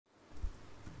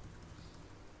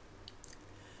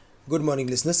Good morning,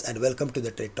 listeners, and welcome to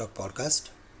the Trade Talk podcast.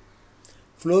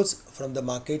 Flows from the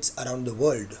markets around the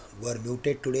world were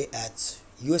muted today as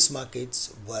US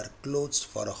markets were closed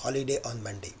for a holiday on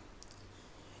Monday.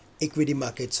 Equity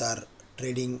markets are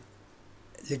trading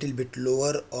little bit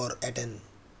lower or at an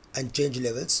unchanged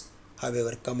levels.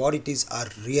 However, commodities are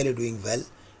really doing well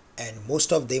and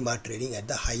most of them are trading at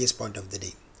the highest point of the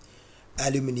day.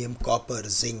 Aluminium, copper,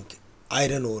 zinc,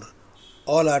 iron ore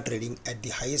all are trading at the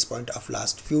highest point of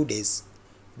last few days,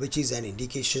 which is an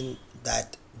indication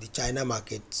that the China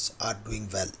markets are doing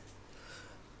well.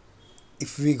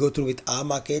 If we go through with our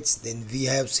markets, then we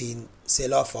have seen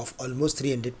sell off of almost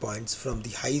 300 points from the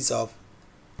highs of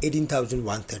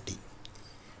 18,130.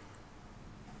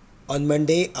 On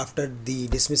Monday, after the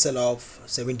dismissal of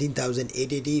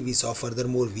 17,880, we saw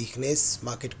furthermore weakness.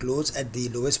 Market closed at the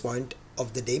lowest point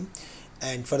of the day,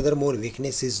 and furthermore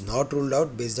weakness is not ruled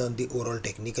out based on the overall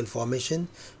technical formation.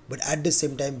 But at the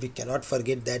same time, we cannot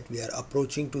forget that we are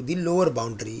approaching to the lower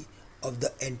boundary of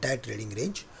the entire trading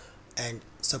range, and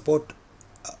support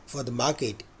for the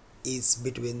market is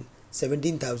between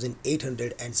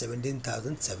 17,800 and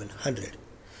 17,700.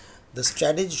 The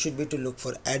strategy should be to look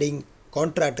for adding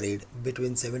contra trade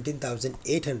between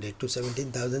 17,800 to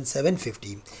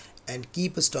 17,750 and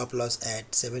keep a stop loss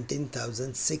at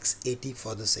 17,680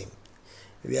 for the same.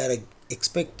 We are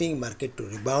expecting market to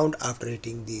rebound after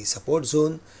hitting the support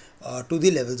zone to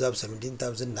the levels of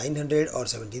 17,900 or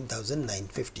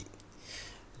 17,950.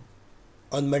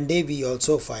 On Monday, we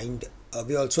also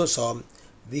saw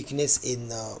weakness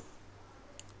in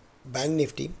Bank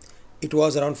Nifty. It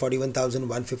was around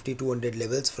 41,150 200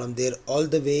 levels. From there all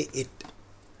the way it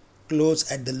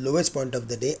closed at the lowest point of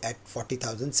the day at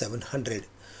 40,700.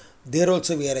 There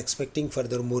also we are expecting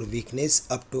furthermore weakness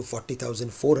up to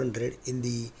 40,400 in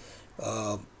the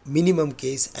minimum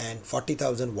case and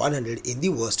 40,100 in the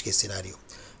worst case scenario.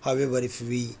 However, if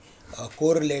we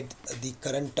correlate the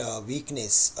current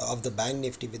weakness of the Bank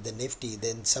Nifty with the Nifty,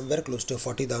 then somewhere close to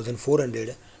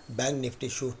 40,400 Bank Nifty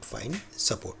should find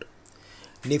support.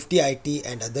 Nifty IT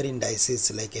and other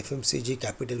indices like FMCG,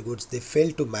 capital goods, they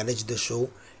failed to manage the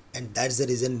show, and that's the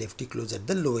reason Nifty closed at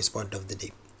the lowest point of the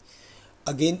day.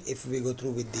 Again, if we go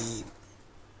through with the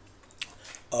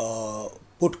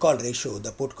put call ratio,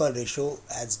 the put call ratio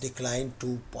has declined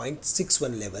to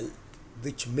 0.61 level,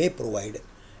 which may provide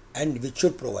and which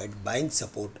should provide buying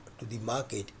support to the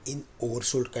market in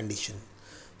oversold condition.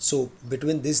 So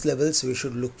between these levels, we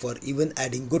should look for even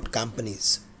adding good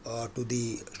companies to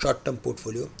the short-term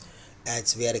portfolio,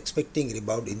 as we are expecting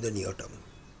rebound in the near term.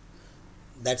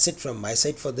 That's it from my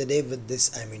side for the day. With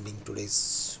this, I'm ending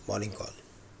today's morning call.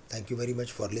 Thank you very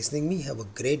much for listening me. Have a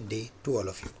great day to all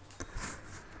of you.